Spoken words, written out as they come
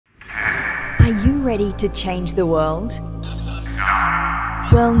you ready to change the world?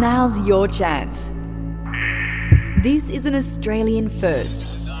 Well, now's your chance. This is an Australian first.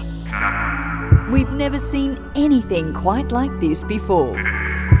 We've never seen anything quite like this before.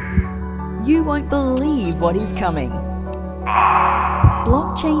 You won't believe what is coming.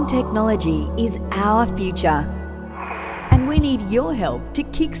 Blockchain technology is our future, and we need your help to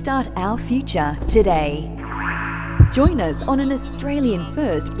kickstart our future today. Join us on an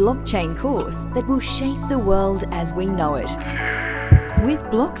Australian-first blockchain course that will shape the world as we know it. With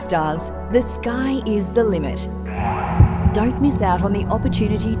Blockstars, the sky is the limit. Don't miss out on the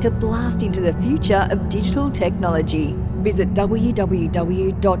opportunity to blast into the future of digital technology. Visit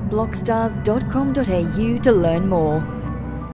www.blockstars.com.au to learn more.